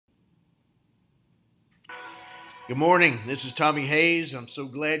Good morning. This is Tommy Hayes. I'm so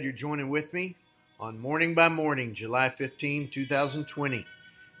glad you're joining with me on Morning by Morning, July 15, 2020.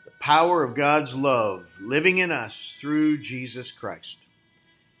 The power of God's love living in us through Jesus Christ.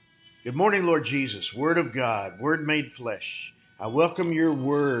 Good morning, Lord Jesus, Word of God, Word made flesh. I welcome your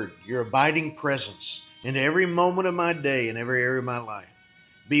word, your abiding presence into every moment of my day and every area of my life.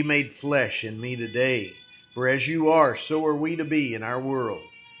 Be made flesh in me today, for as you are, so are we to be in our world.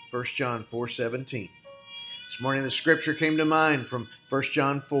 1 John 4:17. This morning the scripture came to mind from 1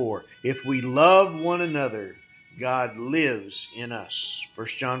 John 4. If we love one another, God lives in us. 1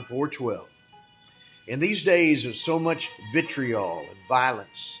 John 4:12. In these days of so much vitriol and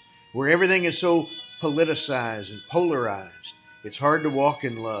violence, where everything is so politicized and polarized, it's hard to walk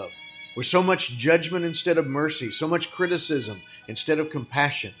in love. With so much judgment instead of mercy, so much criticism instead of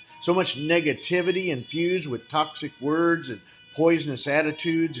compassion, so much negativity infused with toxic words and poisonous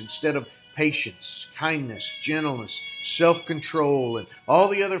attitudes instead of patience, kindness, gentleness, self-control, and all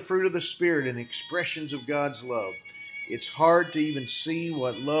the other fruit of the Spirit and expressions of God's love. It's hard to even see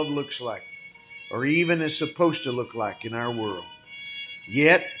what love looks like, or even is supposed to look like in our world.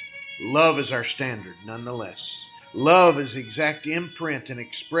 Yet, love is our standard nonetheless. Love is the exact imprint and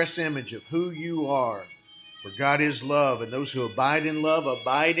express image of who you are. For God is love, and those who abide in love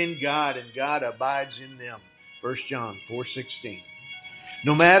abide in God, and God abides in them. 1 John 4:16.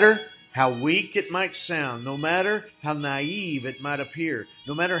 No matter how weak it might sound, no matter how naive it might appear,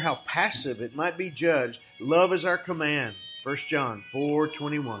 no matter how passive it might be judged, love is our command. 1 John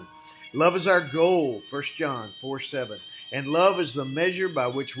 4:21. Love is our goal. 1 John 4:7. And love is the measure by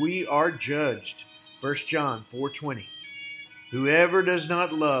which we are judged. 1 John 4:20. Whoever does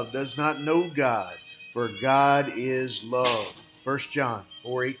not love does not know God, for God is love. 1 John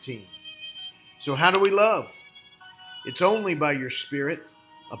 4:18. So how do we love? It's only by your Spirit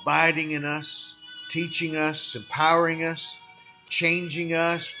abiding in us, teaching us, empowering us, changing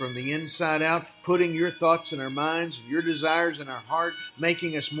us from the inside out, putting your thoughts in our minds and your desires in our heart,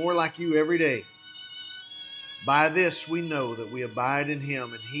 making us more like you every day. By this we know that we abide in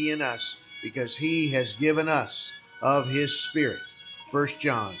Him and He in us, because He has given us of His Spirit. 1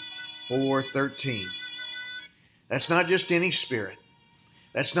 John 4:13. That's not just any spirit.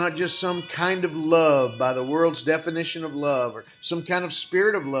 That's not just some kind of love by the world's definition of love, or some kind of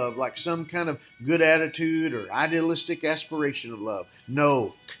spirit of love, like some kind of good attitude or idealistic aspiration of love.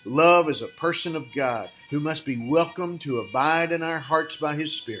 No, love is a person of God who must be welcomed to abide in our hearts by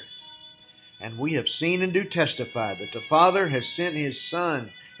His Spirit. And we have seen and do testify that the Father has sent His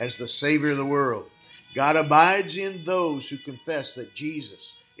Son as the Savior of the world. God abides in those who confess that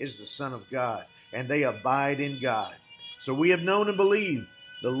Jesus is the Son of God, and they abide in God. So we have known and believed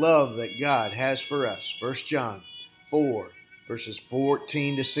the love that God has for us. 1 John 4, verses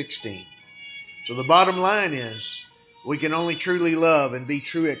 14 to 16. So the bottom line is, we can only truly love and be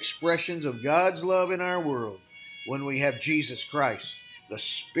true expressions of God's love in our world when we have Jesus Christ, the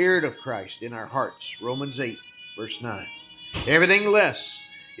Spirit of Christ, in our hearts. Romans 8, verse 9. Everything less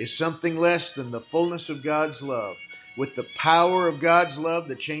is something less than the fullness of God's love, with the power of God's love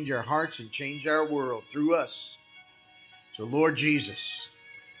to change our hearts and change our world through us. So Lord Jesus,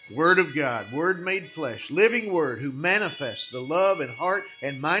 Word of God, Word made flesh, living Word who manifests the love and heart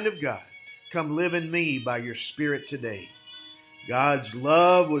and mind of God, come live in me by your Spirit today. God's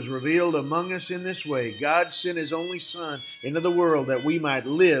love was revealed among us in this way. God sent His only Son into the world that we might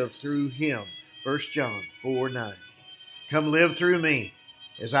live through Him. 1 John 4:9. Come live through me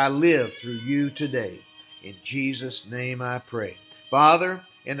as I live through you today. In Jesus' name I pray. Father,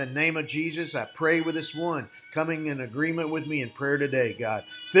 in the name of Jesus, I pray with this one coming in agreement with me in prayer today, God.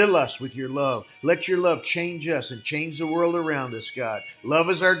 Fill us with your love. Let your love change us and change the world around us, God. Love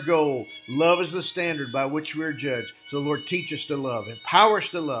is our goal. Love is the standard by which we're judged. So, Lord, teach us to love. Empower us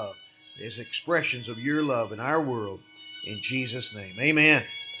to love as expressions of your love in our world. In Jesus' name, amen.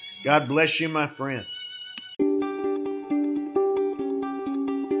 God bless you, my friend.